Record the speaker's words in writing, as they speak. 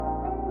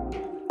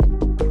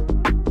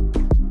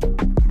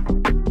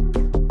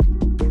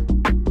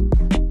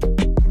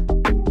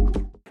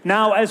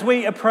Now, as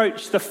we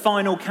approach the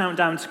final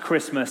countdown to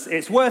Christmas,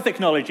 it's worth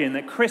acknowledging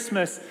that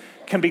Christmas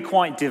can be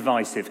quite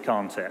divisive,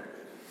 can't it?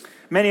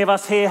 Many of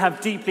us here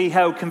have deeply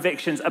held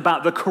convictions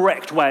about the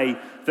correct way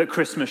that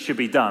Christmas should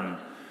be done.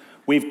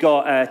 We've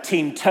got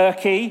Team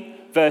Turkey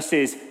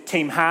versus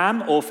Team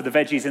Ham, or for the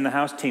veggies in the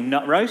house, Team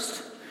Nut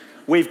Roast.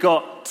 We've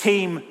got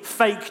Team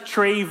Fake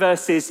Tree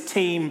versus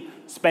Team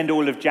Spend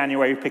all of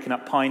January picking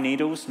up pine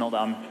needles. Not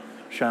that I'm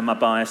showing my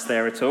bias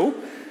there at all.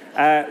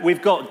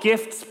 We've got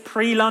gifts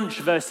pre-lunch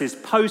versus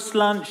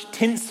post-lunch,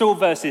 tinsel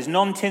versus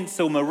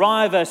non-tinsel,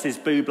 Mariah versus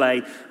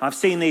Bublé. I've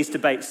seen these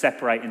debates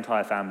separate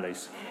entire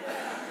families.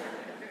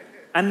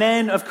 And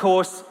then, of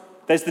course,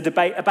 there's the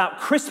debate about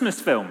Christmas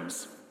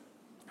films.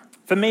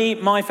 For me,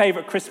 my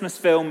favourite Christmas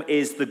film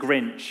is The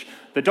Grinch,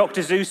 the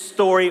Dr. Seuss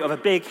story of a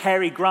big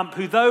hairy grump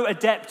who, though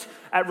adept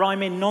at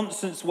rhyming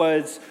nonsense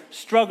words,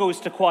 struggles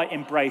to quite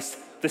embrace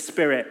the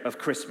spirit of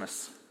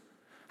Christmas.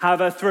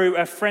 However, through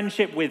a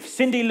friendship with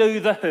Cindy Lou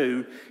the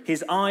Who,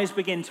 his eyes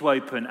begin to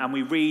open and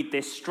we read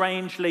this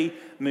strangely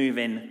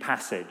moving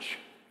passage.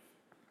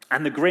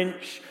 And the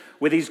Grinch,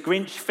 with his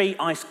Grinch feet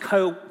ice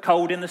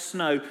cold in the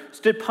snow,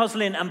 stood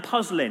puzzling and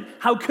puzzling.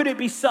 How could it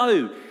be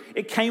so?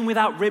 It came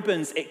without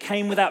ribbons, it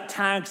came without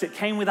tags, it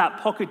came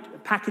without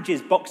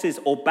packages, boxes,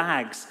 or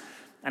bags.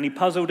 And he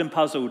puzzled and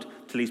puzzled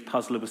till his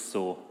puzzler was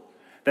sore.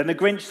 Then the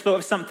Grinch thought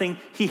of something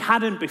he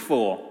hadn't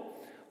before.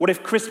 What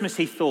if Christmas,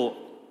 he thought,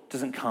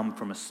 doesn't come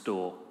from a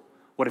store?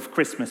 What if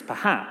Christmas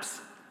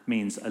perhaps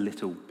means a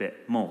little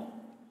bit more?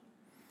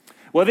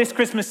 Well, this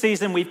Christmas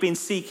season, we've been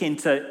seeking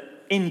to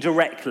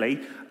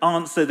indirectly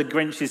answer the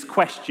Grinch's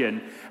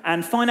question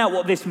and find out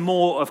what this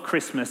more of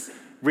Christmas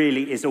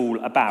really is all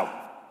about.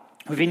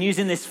 We've been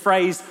using this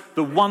phrase,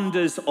 the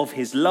wonders of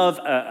his love,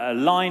 a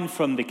line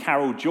from the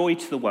carol Joy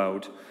to the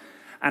World.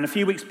 And a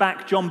few weeks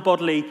back, John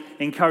Bodley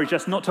encouraged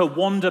us not to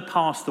wander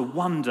past the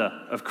wonder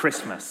of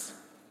Christmas.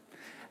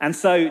 And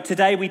so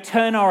today we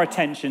turn our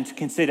attention to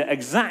consider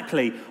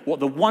exactly what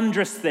the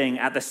wondrous thing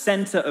at the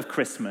centre of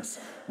Christmas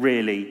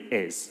really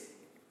is.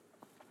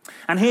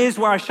 And here's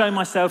where I show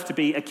myself to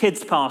be a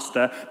kids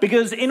pastor,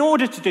 because in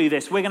order to do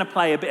this, we're going to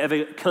play a bit of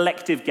a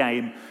collective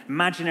game,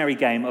 imaginary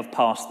game of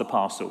Pass the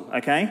Parcel,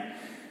 okay?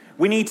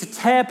 We need to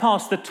tear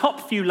past the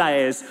top few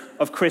layers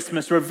of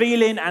Christmas,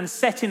 revealing and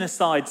setting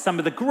aside some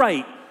of the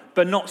great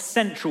but not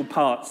central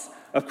parts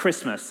of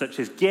Christmas, such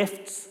as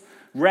gifts,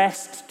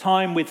 rest,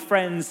 time with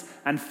friends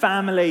and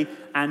family,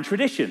 and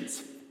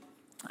traditions.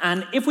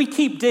 And if we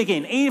keep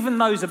digging, even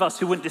those of us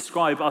who wouldn't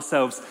describe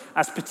ourselves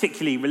as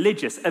particularly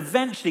religious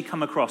eventually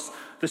come across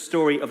the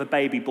story of a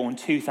baby born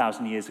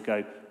 2,000 years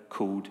ago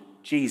called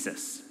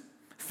Jesus,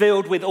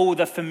 filled with all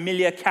the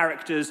familiar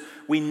characters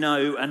we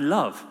know and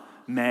love.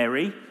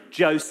 Mary,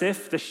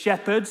 Joseph, the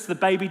shepherds, the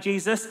baby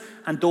Jesus,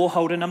 and door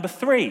holder number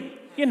 3.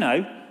 You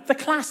know, the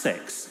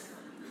classics.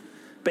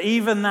 But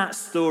even that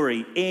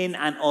story in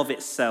and of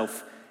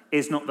itself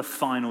is not the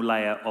final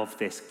layer of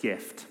this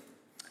gift.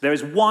 There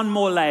is one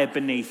more layer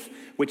beneath,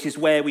 which is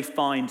where we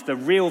find the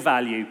real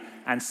value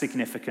and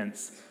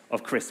significance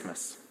of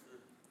Christmas.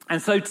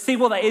 And so to see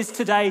what that is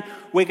today,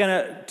 we're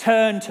going to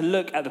turn to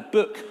look at the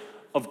book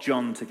of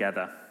John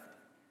together.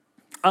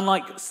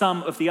 Unlike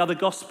some of the other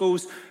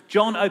Gospels,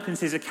 John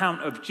opens his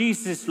account of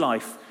Jesus'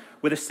 life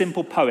with a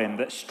simple poem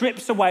that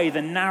strips away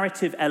the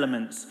narrative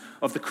elements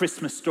of the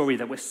Christmas story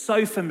that we're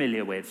so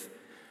familiar with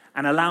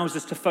and allows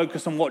us to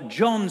focus on what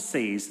John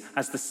sees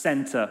as the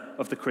centre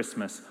of the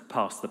Christmas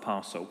Pass the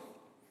Parcel.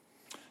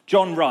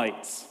 John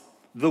writes,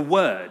 "The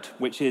Word,"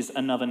 which is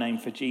another name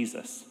for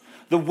Jesus,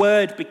 "the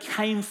Word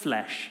became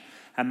flesh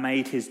and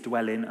made his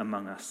dwelling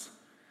among us.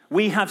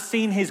 We have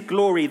seen his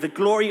glory, the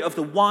glory of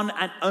the one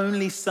and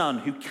only Son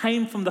who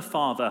came from the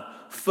Father,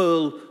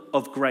 full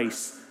of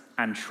grace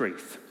and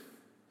truth."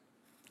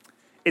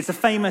 It's a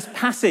famous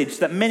passage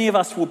that many of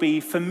us will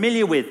be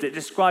familiar with that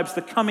describes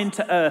the coming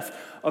to earth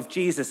of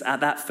Jesus at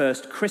that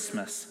first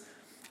Christmas.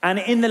 And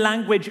in the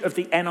language of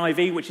the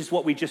NIV, which is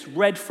what we just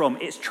read from,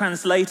 it's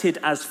translated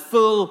as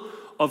full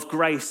of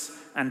grace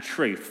and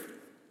truth.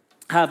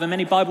 However,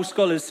 many Bible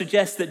scholars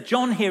suggest that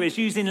John here is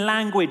using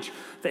language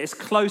that is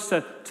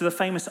closer to the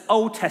famous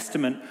Old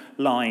Testament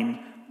line,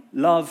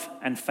 love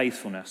and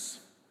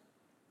faithfulness.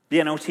 The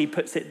NLT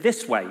puts it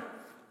this way: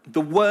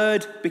 "The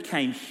Word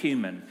became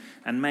human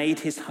and made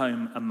his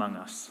home among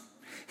us.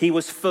 He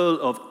was full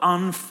of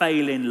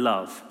unfailing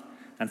love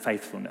and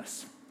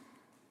faithfulness."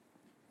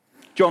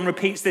 John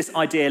repeats this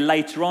idea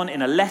later on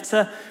in a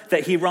letter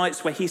that he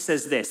writes where he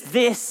says this: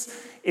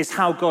 "This is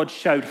how God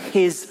showed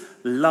his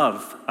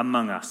love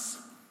among us.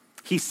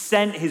 He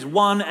sent his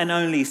one and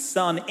only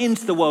Son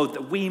into the world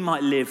that we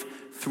might live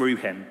through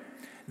him.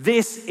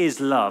 This is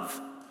love,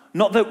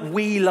 not that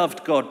we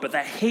loved God, but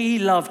that he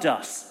loved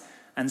us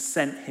and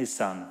sent his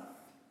Son."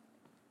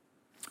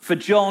 For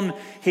John,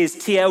 his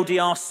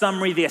TLDR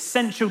summary, the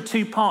essential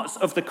two parts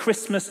of the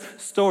Christmas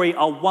story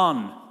are: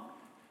 1,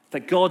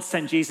 that God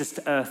sent Jesus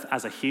to earth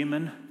as a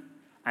human,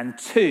 and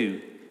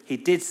 2, he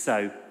did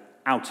so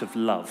out of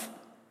love.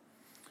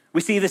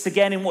 We see this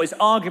again in what is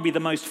arguably the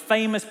most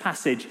famous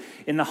passage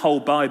in the whole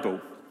Bible.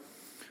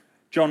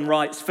 John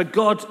writes, "For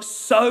God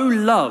so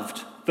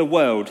loved the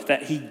world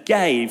that he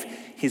gave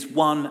his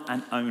one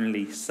and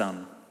only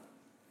Son."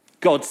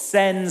 God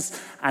sends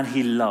and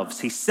he loves.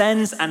 He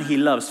sends and he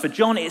loves. For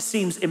John, it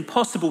seems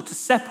impossible to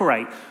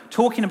separate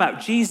talking about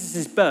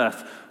Jesus'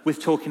 birth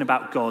with talking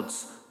about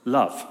God's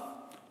love.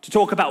 To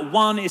talk about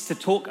one is to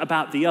talk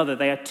about the other.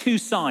 They are two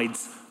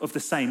sides of the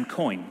same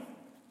coin.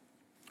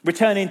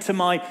 Returning to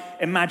my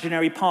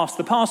imaginary pass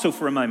the parcel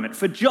for a moment.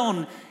 For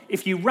John,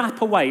 if you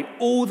wrap away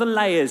all the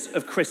layers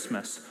of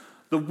Christmas,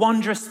 the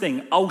wondrous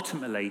thing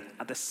ultimately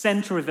at the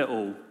center of it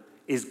all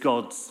is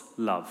God's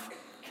love.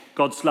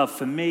 God's love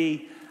for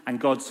me and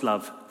God's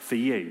love for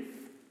you.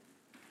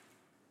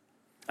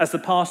 As the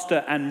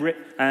pastor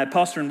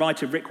and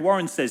writer Rick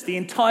Warren says, the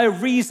entire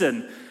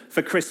reason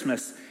for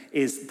Christmas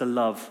is the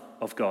love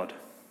of God.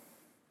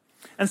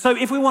 And so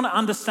if we want to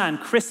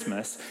understand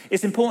Christmas,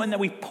 it's important that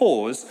we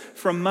pause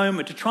for a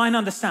moment to try and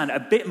understand a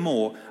bit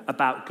more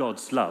about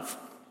God's love.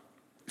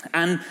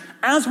 And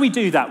as we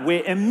do that,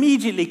 we're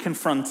immediately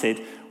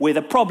confronted with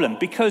a problem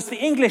because the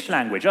English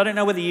language, I don't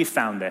know whether you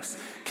found this,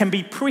 can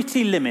be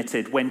pretty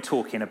limited when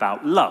talking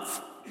about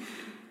love.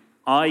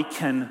 I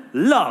can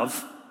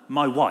love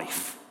my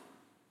wife,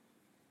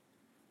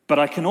 but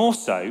I can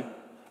also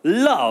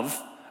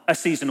love a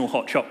seasonal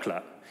hot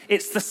chocolate.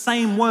 It's the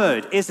same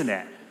word, isn't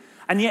it?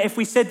 And yet if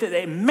we said that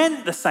it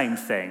meant the same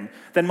thing,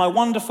 then my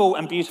wonderful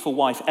and beautiful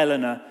wife,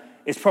 Eleanor,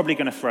 is probably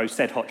going to throw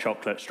said hot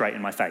chocolate straight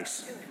in my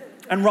face.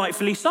 And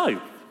rightfully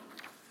so.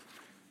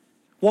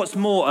 What's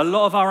more, a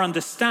lot of our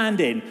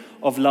understanding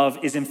of love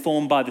is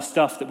informed by the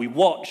stuff that we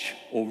watch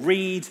or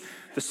read,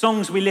 the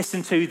songs we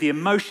listen to, the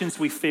emotions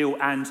we feel,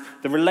 and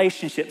the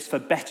relationships, for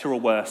better or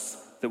worse,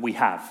 that we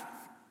have.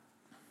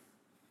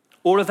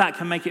 All of that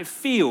can make it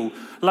feel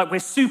like we're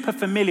super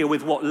familiar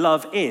with what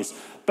love is,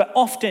 but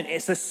often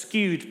it's a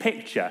skewed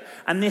picture,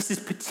 and this is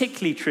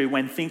particularly true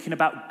when thinking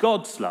about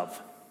God's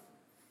love.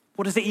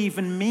 What does it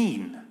even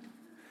mean?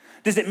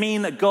 Does it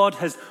mean that God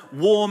has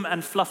warm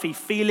and fluffy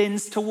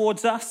feelings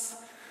towards us?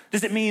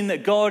 Does it mean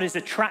that God is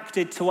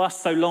attracted to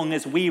us so long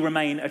as we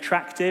remain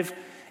attractive?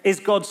 Is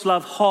God's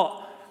love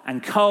hot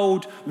and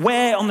cold?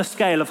 Where on the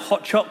scale of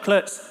hot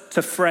chocolates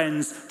to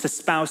friends to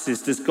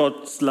spouses does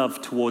God's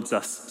love towards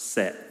us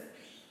sit?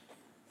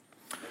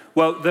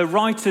 Well, the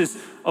writers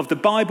of the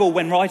Bible,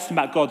 when writing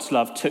about God's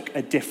love, took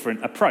a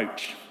different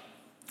approach.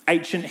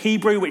 Ancient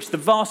Hebrew, which the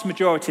vast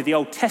majority of the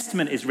Old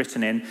Testament is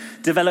written in,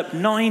 developed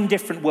 9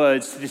 different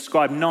words to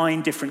describe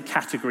 9 different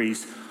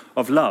categories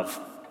of love.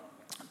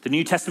 The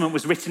New Testament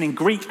was written in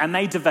Greek, and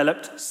they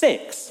developed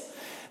 6.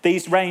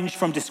 These range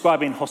from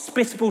describing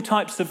hospitable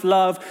types of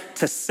love,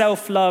 to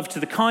self-love, to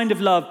the kind of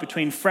love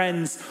between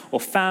friends or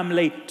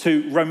family,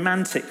 to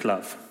romantic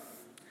love.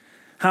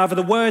 However,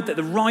 the word that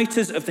the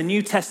writers of the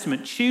New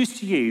Testament choose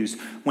to use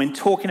when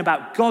talking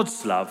about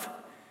God's love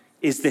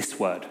is this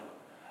word,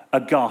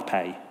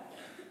 agape.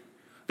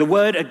 The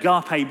word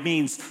agape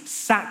means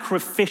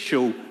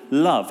sacrificial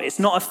love. It's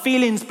not a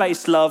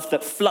feelings-based love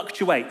that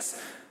fluctuates,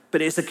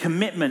 but it's a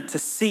commitment to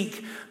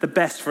seek the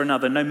best for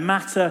another, no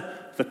matter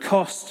the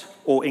cost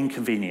or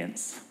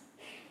inconvenience.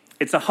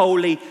 It's a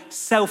wholly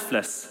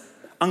selfless,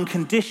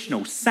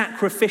 unconditional,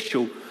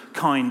 sacrificial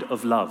kind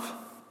of love.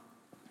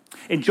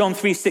 In John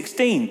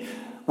 3:16,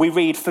 we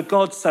read, "For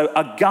God so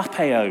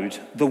agapeoed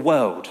the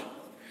world."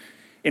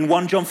 In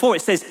 1 John 4,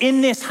 it says,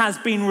 "In this has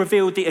been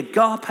revealed the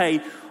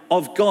agape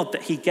of God,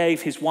 that he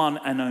gave his one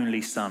and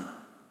only Son."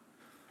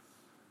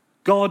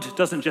 God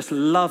doesn't just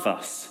love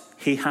us,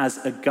 he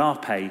has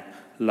agape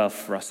love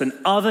for us, an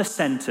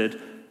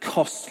other-centered,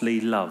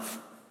 costly love.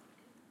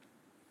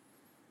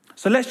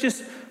 So let's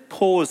just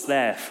pause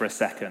there for a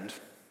second.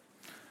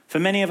 For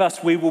many of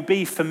us, we will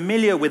be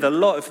familiar with a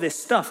lot of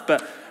this stuff,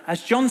 but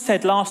as John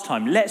said last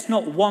time, let's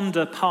not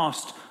wander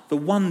past the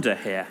wonder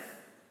here.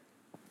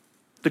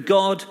 The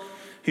God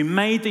who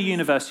made the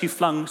universe, who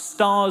flung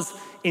stars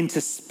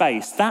into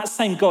space, that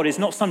same God is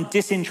not some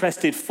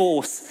disinterested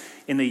force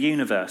in the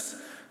universe,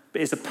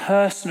 but is a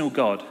personal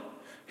God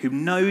who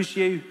knows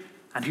you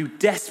and who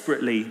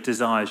desperately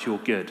desires your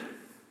good.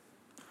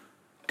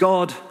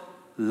 God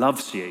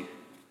loves you.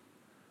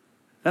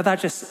 Let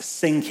that just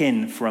sink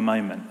in for a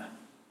moment.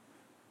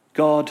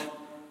 God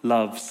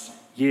loves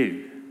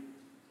you.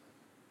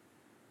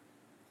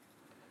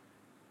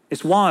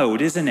 It's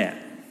wild, isn't it?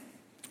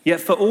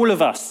 Yet for all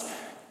of us,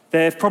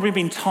 there have probably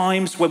been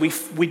times where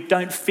we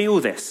don't feel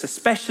this,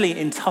 especially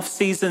in tough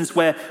seasons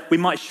where we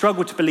might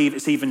struggle to believe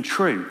it's even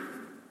true.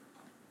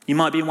 You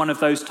might be in one of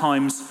those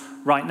times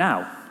right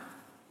now.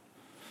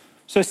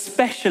 So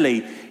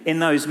especially in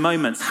those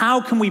moments,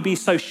 how can we be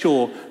so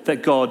sure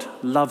that God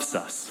loves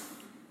us?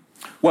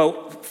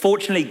 Well,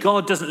 fortunately,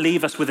 God doesn't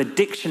leave us with a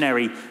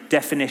dictionary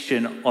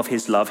definition of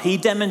his love. He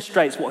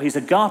demonstrates what his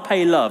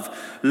agape love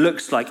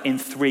looks like in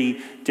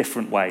 3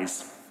 different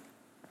ways.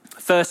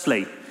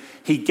 Firstly,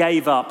 he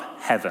gave up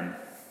heaven.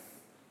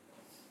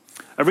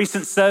 A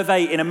recent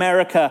survey in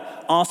America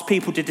asked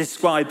people to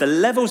describe the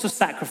levels of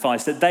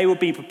sacrifice that they would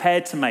be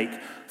prepared to make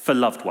for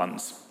loved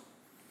ones.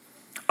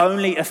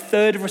 Only a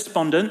third of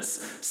respondents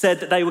said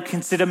that they would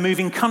consider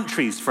moving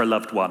countries for a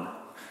loved one.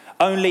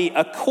 Only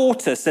a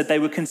quarter said they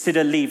would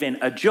consider leaving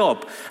a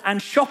job.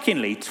 And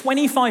shockingly,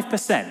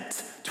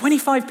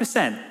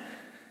 25%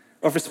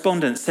 of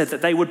respondents said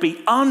that they would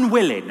be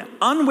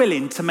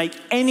unwilling to make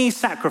any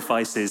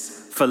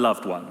sacrifices for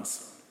loved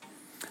ones.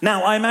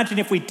 Now, I imagine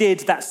if we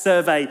did that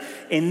survey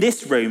in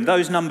this room,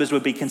 those numbers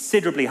would be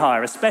considerably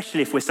higher,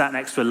 especially if we're sat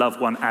next to a loved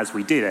one as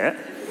we did it.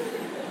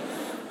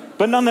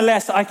 But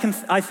nonetheless, I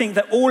think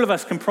that all of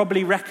us can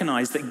probably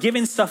recognize that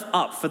giving stuff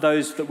up for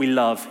those that we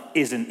love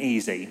isn't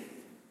easy.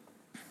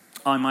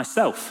 I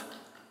myself,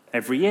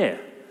 every year,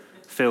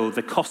 feel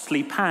the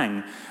costly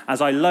pang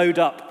as I load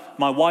up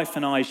my wife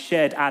and I's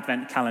shared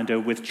Advent calendar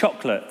with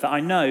chocolate that I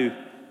know,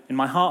 in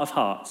my heart of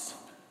hearts,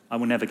 I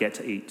will never get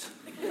to eat.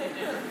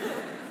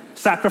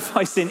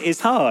 Sacrificing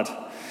is hard.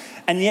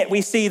 And yet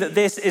we see that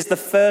this is the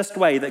first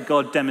way that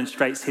God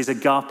demonstrates his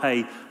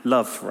agape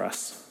love for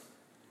us.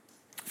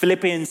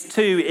 Philippians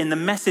 2 in the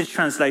Message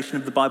translation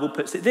of the Bible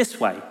puts it this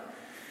way.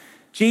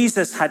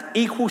 Jesus had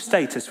equal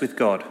status with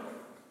God,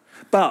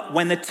 but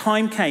when the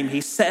time came,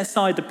 he set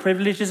aside the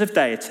privileges of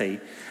deity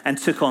and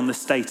took on the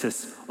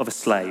status of a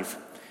slave.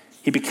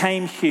 He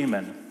became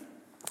human.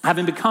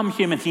 Having become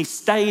human, he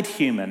stayed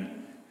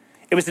human.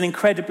 It was an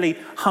incredibly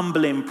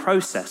humbling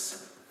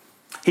process.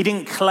 He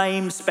didn't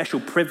claim special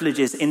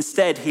privileges.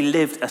 Instead, he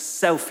lived a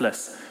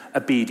selfless,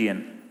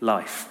 obedient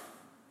life.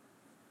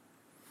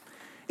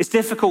 It's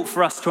difficult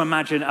for us to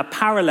imagine a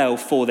parallel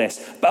for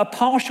this, but a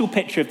partial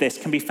picture of this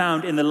can be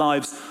found in the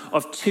lives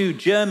of two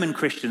German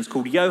Christians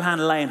called Johann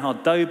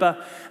Leonhard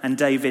Dober and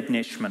David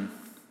Nitschmann.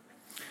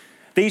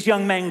 These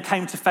young men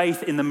came to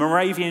faith in the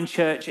Moravian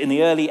church in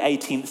the early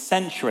 18th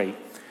century,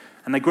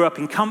 and they grew up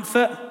in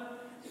comfort.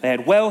 They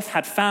had wealth,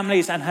 had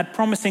families, and had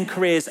promising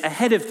careers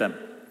ahead of them.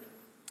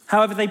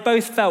 However, they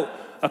both felt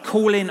a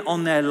calling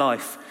on their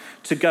life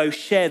to go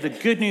share the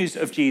good news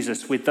of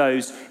Jesus with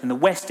those in the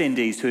West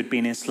Indies who had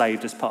been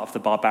enslaved as part of the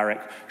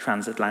barbaric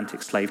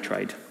transatlantic slave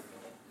trade.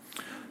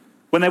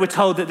 When they were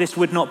told that this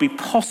would not be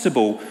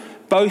possible,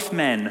 both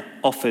men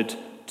offered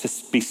to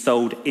be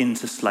sold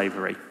into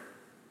slavery.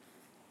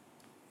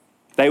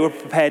 They were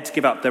prepared to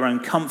give up their own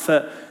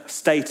comfort,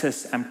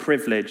 status, and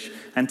privilege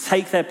and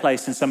take their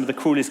place in some of the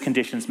cruelest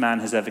conditions man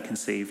has ever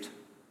conceived.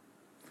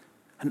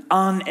 An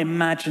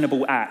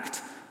unimaginable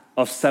act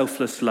of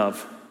selfless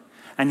love.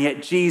 And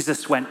yet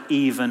Jesus went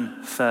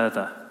even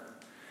further.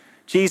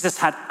 Jesus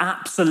had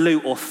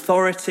absolute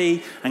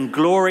authority and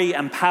glory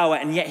and power,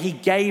 and yet he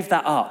gave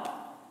that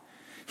up.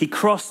 He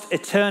crossed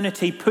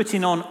eternity,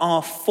 putting on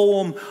our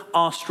form,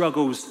 our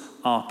struggles,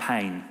 our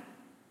pain.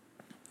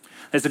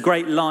 There's a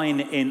great line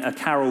in a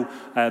carol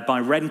by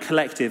Wren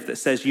Collective that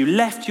says, "You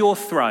left your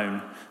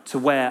throne to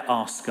wear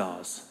our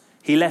scars."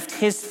 He left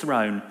his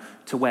throne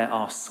to wear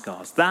our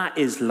scars. That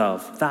is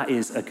love. That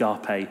is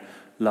agape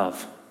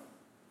love.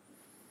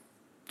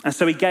 And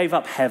so he gave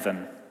up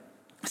heaven.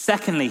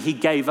 Secondly, he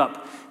gave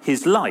up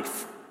his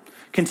life.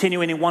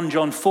 Continuing in 1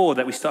 John 4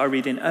 that we started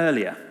reading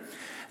earlier.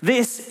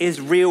 This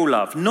is real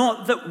love.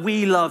 Not that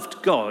we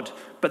loved God,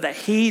 but that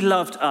he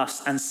loved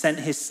us and sent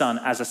his son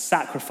as a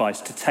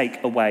sacrifice to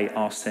take away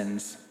our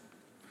sins.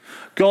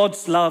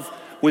 God's love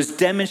was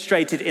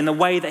demonstrated in the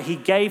way that he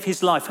gave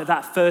his life at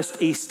that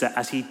first Easter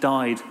as he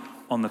died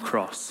on the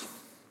cross.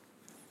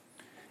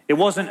 It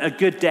wasn't a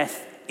good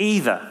death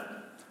either.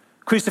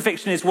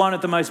 Crucifixion is one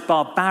of the most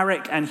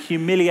barbaric and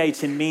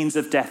humiliating means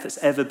of death that's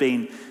ever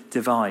been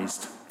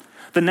devised.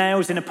 The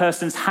nails in a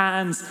person's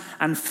hands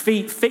and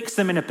feet fix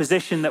them in a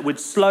position that would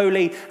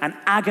slowly and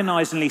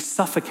agonizingly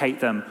suffocate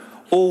them,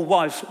 all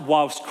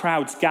whilst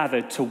crowds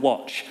gathered to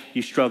watch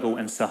you struggle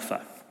and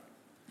suffer.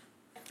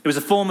 It was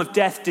a form of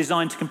death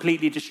designed to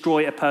completely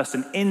destroy a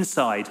person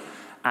inside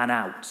and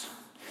out.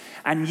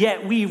 And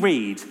yet we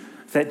read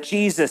that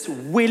Jesus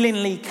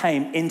willingly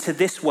came into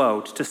this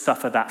world to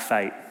suffer that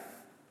fate.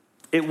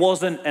 It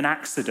wasn't an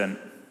accident.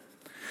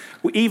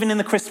 Even in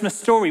the Christmas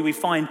story, we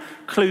find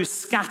clues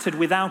scattered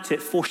without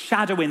it,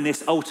 foreshadowing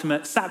this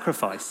ultimate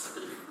sacrifice.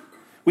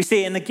 We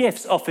see it in the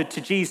gifts offered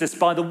to Jesus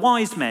by the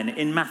wise men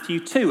in Matthew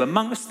 2.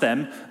 Amongst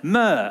them,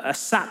 myrrh, a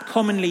sap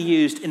commonly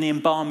used in the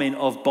embalming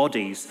of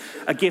bodies,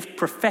 a gift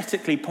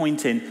prophetically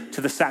pointing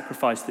to the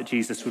sacrifice that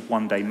Jesus would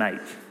one day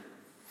make.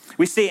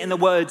 We see it in the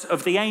words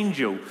of the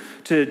angel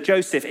to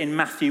Joseph in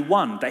Matthew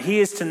 1, that he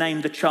is to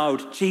name the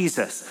child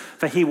Jesus,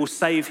 for he will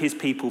save his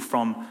people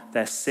from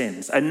their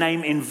sins, a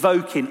name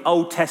invoking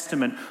Old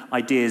Testament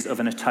ideas of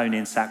an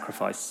atoning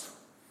sacrifice.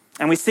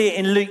 And we see it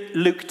in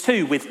Luke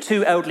 2 with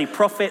two elderly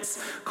prophets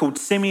called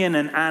Simeon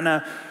and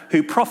Anna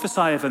who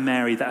prophesy over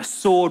Mary that a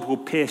sword will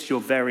pierce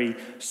your very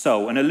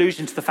soul, an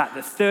allusion to the fact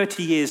that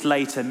 30 years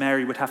later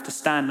Mary would have to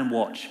stand and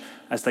watch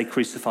as they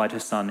crucified her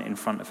son in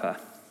front of her.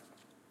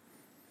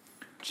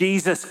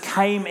 Jesus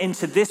came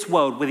into this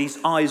world with his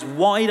eyes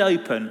wide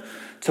open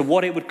to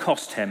what it would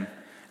cost him,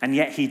 and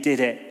yet he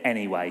did it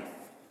anyway.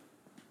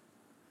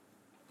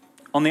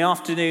 On the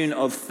afternoon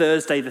of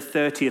Thursday, the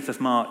 30th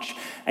of March,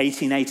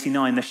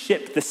 1889, the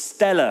ship, the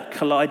Stella,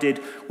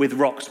 collided with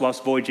rocks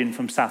whilst voyaging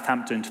from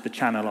Southampton to the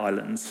Channel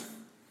Islands.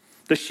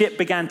 The ship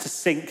began to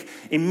sink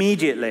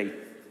immediately.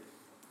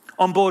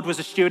 On board was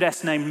a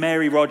stewardess named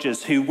Mary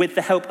Rogers, who, with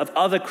the help of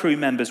other crew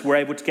members, were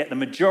able to get the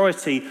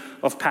majority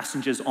of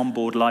passengers on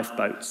board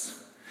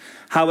lifeboats.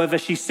 However,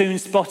 she soon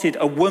spotted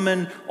a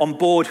woman on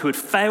board who had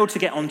failed to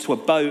get onto a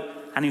boat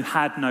and who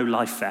had no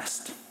life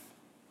vest.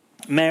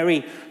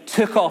 Mary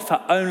took off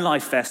her own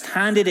life vest,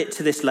 handed it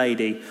to this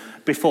lady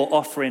before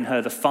offering her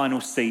the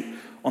final seat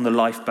on the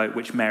lifeboat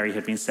which Mary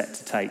had been set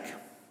to take.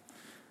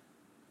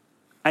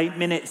 8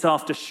 minutes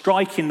after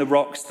striking the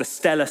rocks, the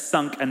Stella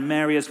sunk and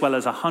Mary, as well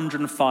as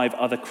 105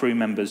 other crew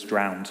members,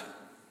 drowned.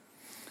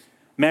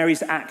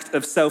 Mary's act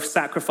of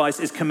self-sacrifice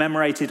is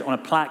commemorated on a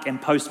plaque in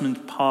Postman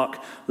Park,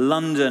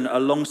 London,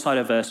 alongside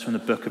a verse from the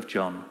book of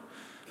John.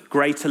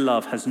 Greater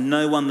love has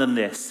no one than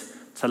this,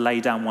 to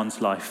lay down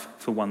one's life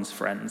for one's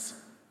friends.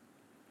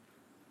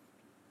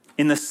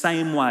 In the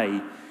same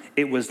way,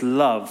 it was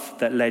love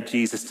that led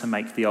Jesus to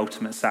make the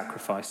ultimate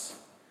sacrifice.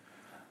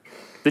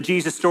 The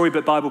Jesus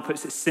Storybook Bible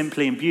puts it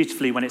simply and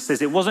beautifully when it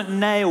says it wasn't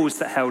nails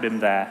that held him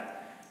there,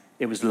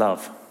 it was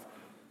love.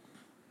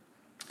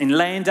 In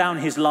laying down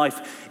his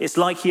life, it's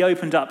like he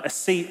opened up a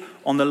seat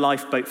on the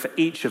lifeboat for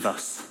each of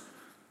us,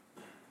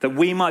 that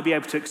we might be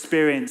able to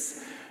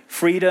experience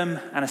freedom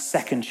and a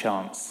second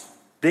chance.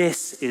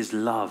 This is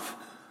love,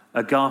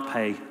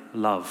 agape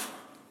love.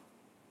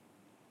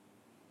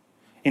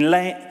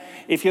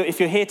 If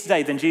you're here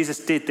today, then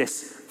Jesus did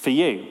this for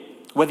you.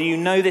 Whether you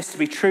know this to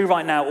be true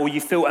right now or you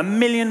feel a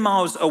million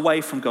miles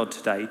away from God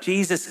today,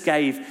 Jesus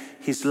gave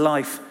his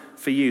life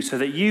for you so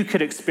that you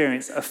could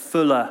experience a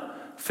fuller,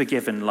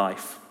 forgiven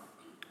life.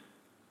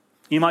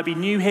 You might be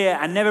new here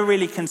and never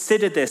really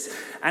considered this.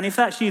 And if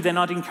that's you, then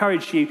I'd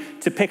encourage you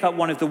to pick up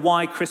one of the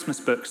Why Christmas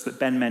books that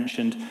Ben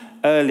mentioned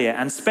earlier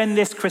and spend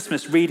this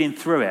Christmas reading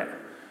through it.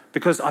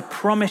 Because I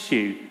promise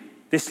you,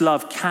 this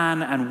love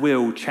can and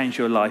will change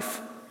your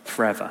life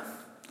forever.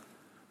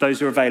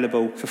 Those are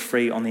available for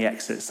free on the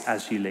exits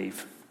as you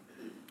leave.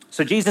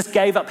 So Jesus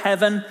gave up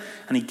heaven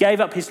and he gave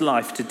up his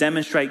life to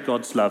demonstrate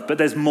God's love. But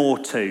there's more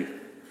too,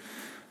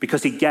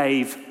 because he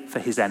gave for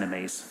his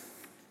enemies.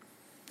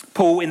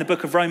 Paul in the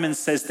book of Romans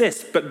says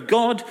this, but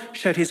God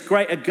showed his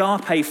great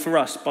agape for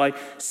us by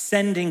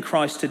sending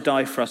Christ to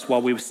die for us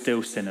while we were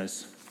still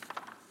sinners.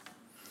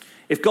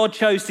 If God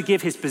chose to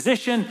give his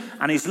position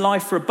and his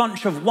life for a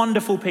bunch of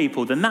wonderful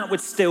people, then that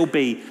would still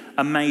be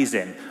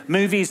amazing.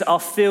 Movies are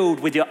filled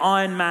with your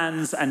Iron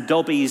Mans and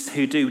Dobbies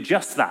who do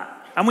just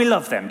that. And we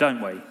love them, don't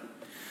we?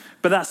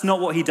 But that's not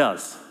what he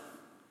does.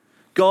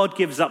 God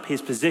gives up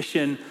his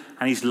position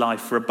and his life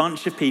for a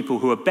bunch of people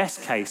who are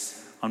best case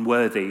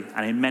unworthy,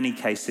 and in many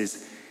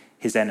cases,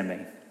 his enemy.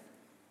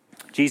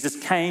 Jesus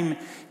came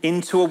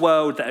into a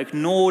world that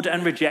ignored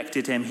and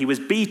rejected him. He was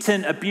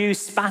beaten,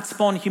 abused, spat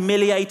upon,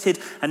 humiliated,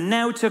 and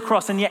nailed to a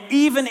cross. And yet,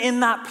 even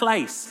in that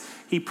place,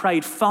 he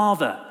prayed,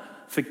 Father,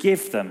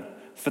 forgive them,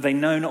 for they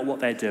know not what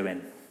they're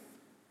doing.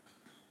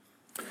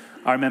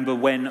 I remember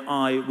when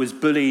I was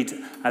bullied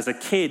as a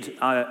kid,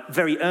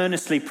 very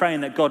earnestly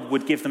praying that God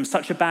would give them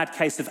such a bad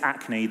case of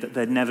acne that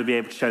they'd never be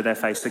able to show their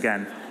face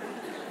again.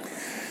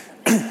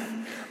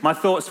 My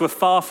thoughts were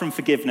far from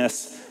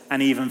forgiveness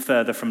and even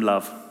further from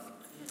love.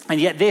 And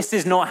yet this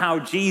is not how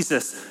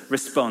Jesus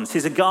responds.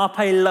 His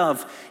agape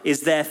love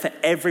is there for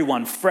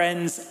everyone,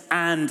 friends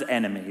and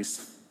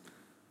enemies.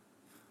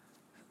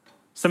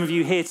 Some of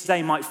you here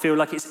today might feel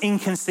like it's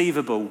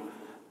inconceivable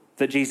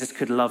that Jesus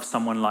could love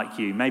someone like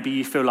you. Maybe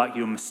you feel like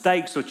your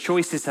mistakes or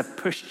choices have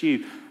pushed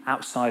you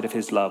outside of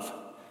his love.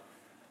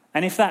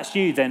 And if that's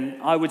you, then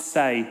I would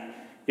say,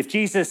 if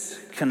Jesus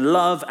can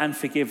love and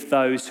forgive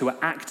those who are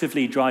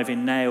actively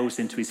driving nails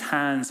into his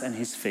hands and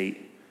his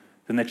feet,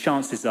 then the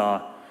chances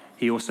are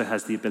he also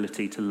has the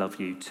ability to love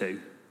you too.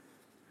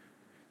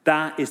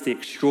 That is the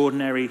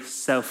extraordinary,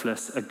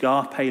 selfless,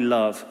 agape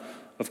love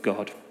of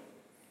God.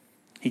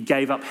 He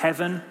gave up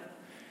heaven,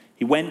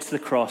 he went to the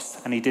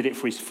cross, and he did it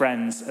for his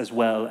friends as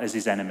well as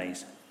his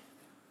enemies.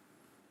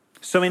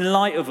 So in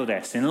light of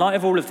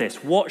all of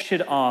this, what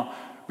should our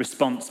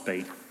response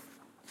be?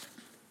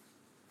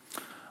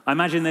 I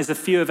imagine there's a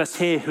few of us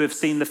here who have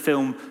seen the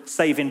film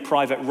Saving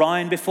Private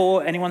Ryan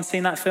before. Anyone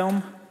seen that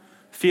film?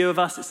 A few of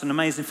us. It's an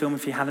amazing film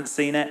if you haven't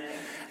seen it.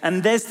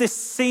 And there's this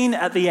scene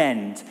at the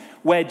end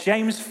where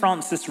James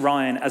Francis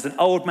Ryan, as an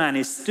old man,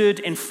 is stood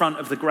in front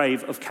of the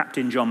grave of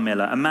Captain John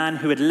Miller, a man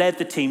who had led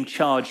the team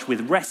charged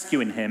with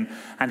rescuing him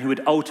and who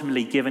had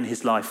ultimately given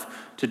his life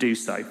to do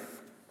so.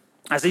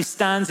 As he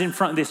stands in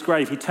front of this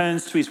grave, he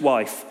turns to his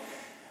wife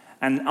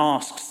and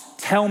asks,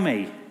 Tell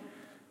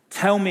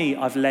me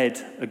I've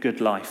led a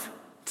good life.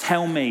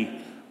 Tell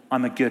me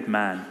I'm a good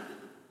man.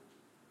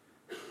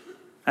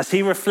 As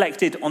he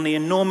reflected on the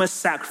enormous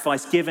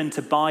sacrifice given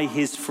to buy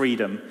his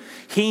freedom,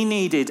 he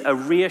needed a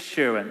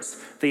reassurance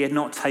that he had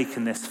not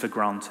taken this for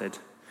granted,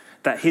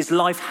 that his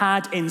life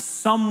had in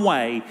some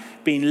way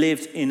been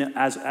lived in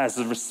as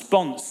a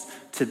response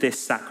to this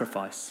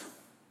sacrifice.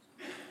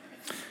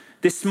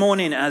 This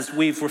morning, as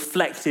we've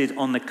reflected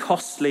on the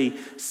costly,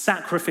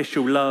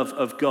 sacrificial love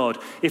of God,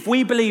 if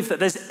we believe that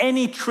there's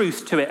any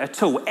truth to it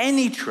at all,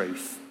 any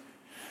truth,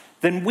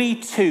 then we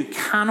too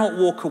cannot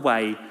walk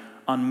away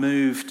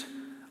unmoved,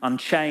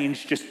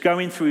 unchanged, just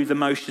going through the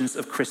motions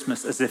of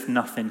Christmas as if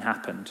nothing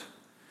happened.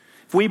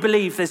 If we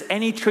believe there's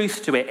any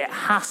truth to it, it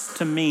has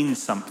to mean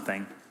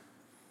something.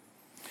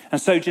 And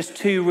so just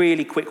two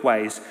really quick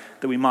ways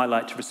that we might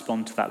like to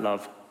respond to that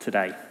love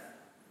today.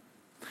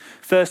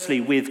 Firstly,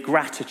 with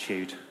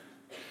gratitude.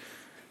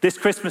 This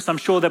Christmas, I'm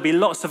sure there'll be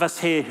lots of us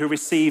here who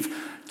receive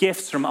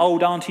gifts from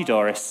old Auntie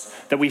Doris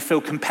that we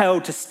feel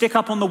compelled to stick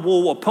up on the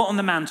wall or put on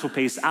the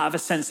mantelpiece out of a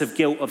sense of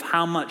guilt of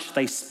how much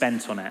they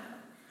spent on it.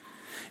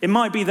 It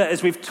might be that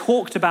as we've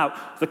talked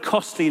about the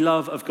costly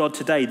love of God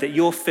today, that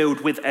you're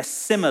filled with a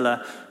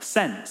similar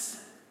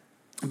sense.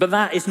 But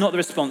that is not the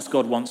response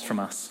God wants from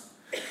us.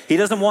 He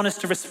doesn't want us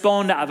to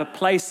respond out of a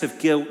place of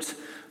guilt,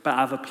 but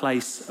out of a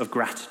place of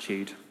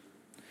gratitude.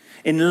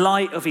 In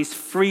light of his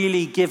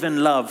freely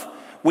given love,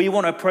 we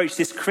want to approach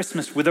this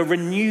Christmas with a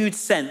renewed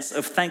sense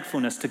of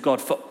thankfulness to God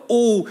for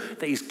all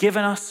that he's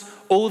given us,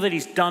 all that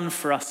he's done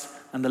for us,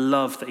 and the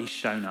love that he's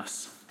shown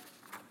us.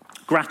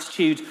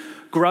 Gratitude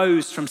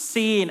grows from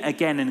seeing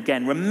again and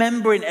again,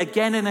 remembering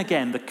again and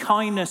again the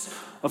kindness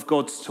of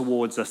God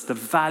towards us, the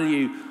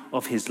value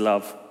of his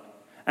love.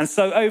 And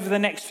so over the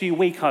next few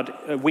weeks,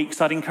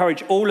 I'd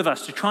encourage all of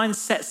us to try and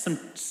set some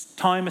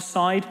time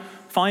aside,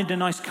 find a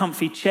nice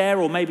comfy chair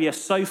or maybe a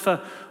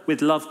sofa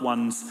with loved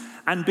ones,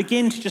 and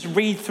begin to just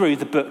read through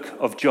the book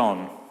of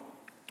John.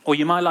 Or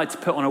you might like to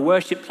put on a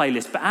worship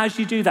playlist, but as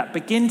you do that,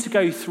 begin to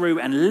go through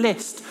and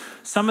list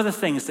some of the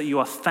things that you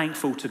are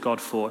thankful to God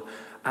for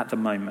at the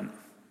moment.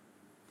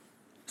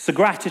 So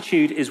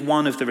gratitude is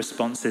one of the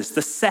responses.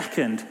 The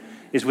second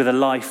is with a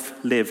life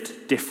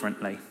lived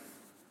differently.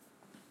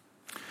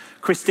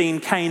 Christine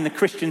Caine, the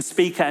Christian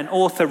speaker and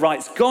author,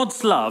 writes,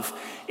 God's love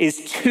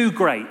is too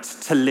great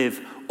to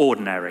live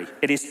ordinary.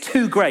 It is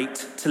too great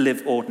to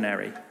live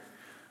ordinary.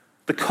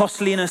 The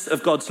costliness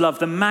of God's love,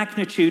 the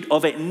magnitude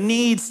of it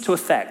needs to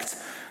affect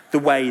the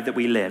way that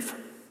we live.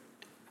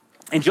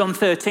 In John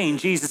 13,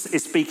 Jesus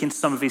is speaking to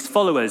some of his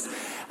followers,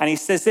 and he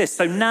says this,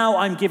 so now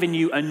I'm giving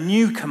you a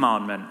new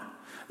commandment.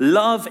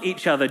 Love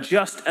each other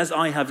just as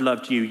I have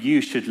loved you.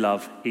 You should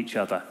love each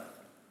other.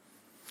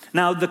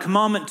 Now, the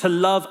commandment to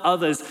love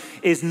others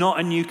is not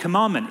a new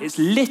commandment. It's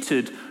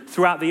littered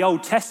throughout the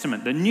Old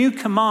Testament. The new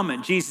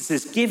commandment Jesus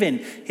is giving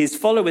his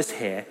followers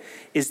here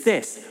is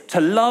this, to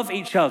love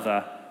each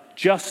other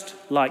just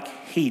like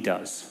he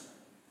does.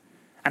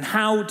 And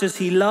how does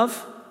he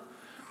love?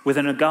 With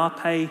an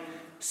agape,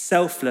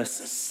 selfless,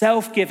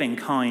 self-giving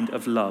kind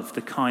of love,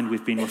 the kind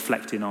we've been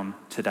reflecting on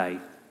today.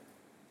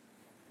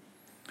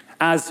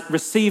 As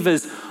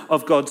receivers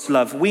of God's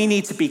love, we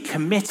need to be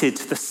committed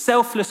to the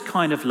selfless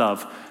kind of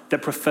love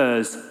that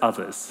prefers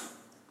others.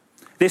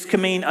 This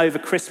can mean over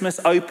Christmas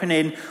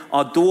opening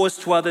our doors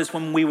to others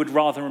when we would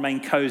rather remain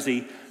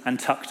cozy and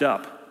tucked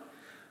up.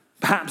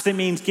 Perhaps it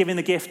means giving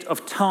the gift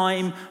of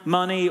time,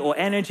 money, or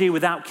energy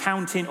without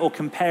counting or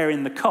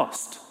comparing the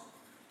cost.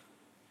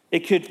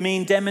 It could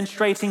mean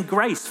demonstrating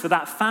grace for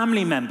that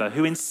family member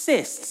who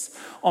insists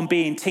on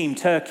being team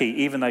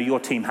turkey even though you're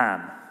team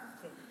ham.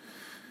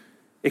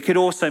 It could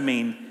also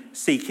mean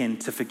seeking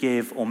to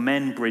forgive or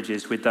mend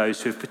bridges with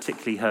those who have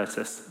particularly hurt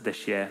us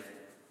this year.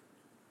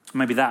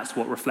 Maybe that's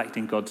what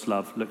reflecting God's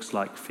love looks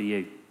like for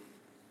you.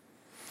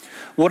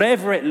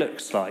 Whatever it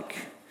looks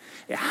like,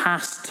 it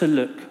has to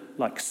look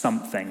like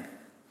something.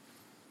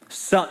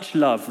 Such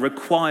love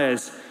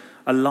requires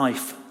a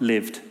life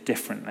lived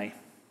differently.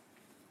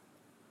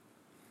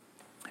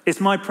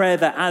 It's my prayer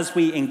that as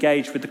we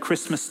engage with the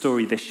Christmas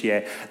story this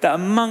year, that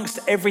amongst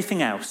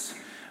everything else,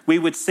 we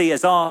would see,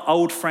 as our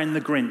old friend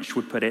the Grinch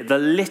would put it, the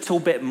little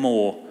bit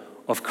more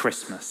of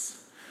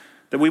Christmas.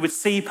 That we would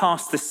see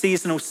past the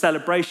seasonal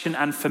celebration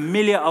and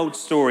familiar old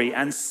story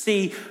and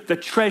see the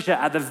treasure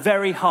at the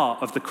very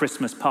heart of the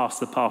Christmas pass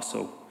the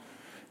parcel.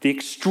 The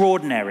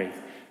extraordinary,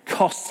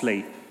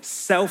 costly,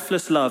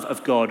 selfless love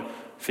of God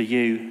for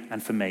you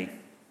and for me.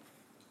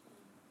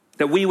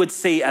 That we would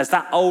see, as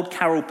that old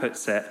carol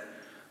puts it,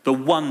 the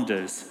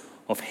wonders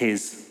of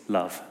his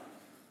love.